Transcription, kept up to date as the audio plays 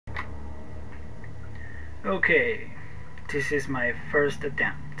Okay, this is my first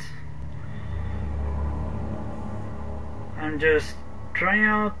attempt. I'm just trying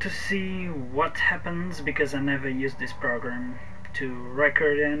out to see what happens because I never used this program to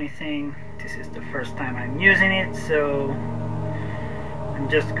record anything. This is the first time I'm using it, so I'm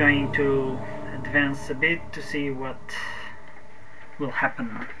just going to advance a bit to see what will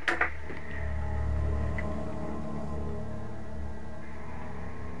happen.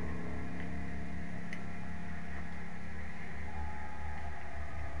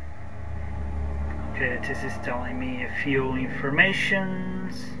 Okay, this is telling me a few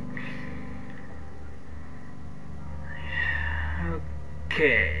informations.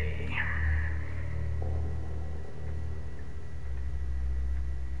 Okay.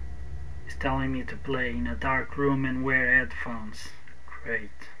 It's telling me to play in a dark room and wear headphones. Great.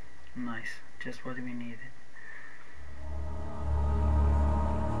 Nice. Just what we needed.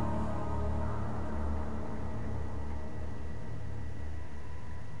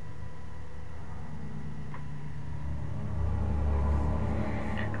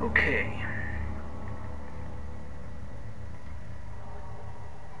 Okay.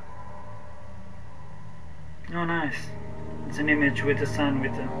 Oh, nice. It's an image with the sun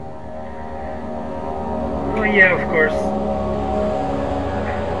with the... Oh yeah, of course.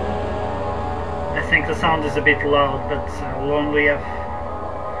 I think the sound is a bit loud, but I'll only have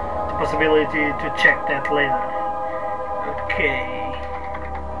the possibility to check that later. Okay.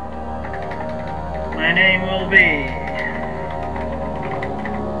 My name will be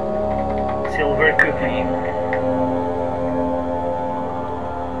Silver Cooking.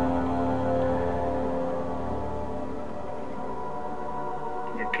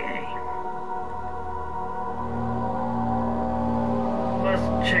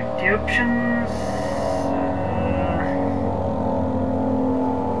 Check the options.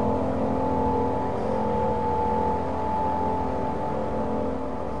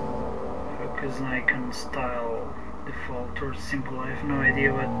 Focus icon style default or simple. I have no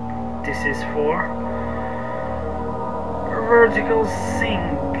idea what this is for. Vertical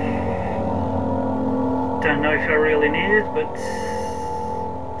sync. Don't know if I really need it, but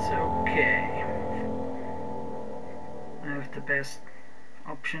it's okay. I have the best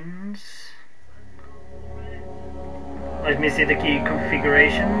options. Let me see the key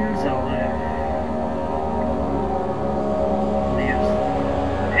configurations. I'll use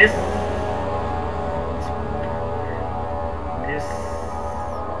this,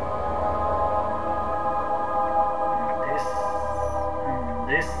 and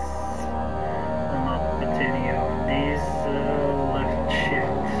this. Will not put any of these. Left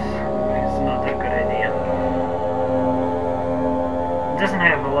shift is not a good idea. Doesn't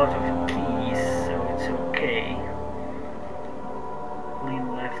have a lot of keys, so it's okay. Lean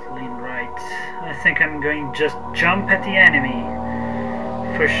left, lean right. I think I'm going to just jump at the enemy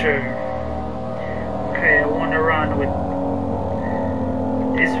for sure. Okay, I want to run with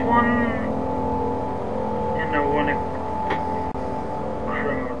this one, and I want to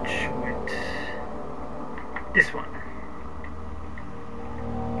crouch with this one,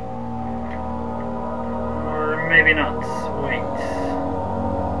 or maybe not. Wait.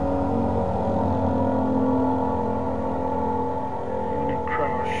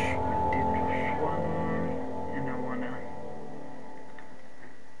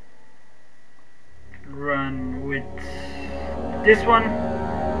 Run with this one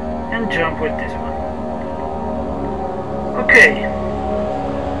and jump with this one. Okay,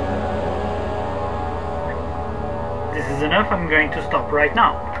 this is enough. I'm going to stop right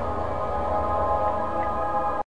now.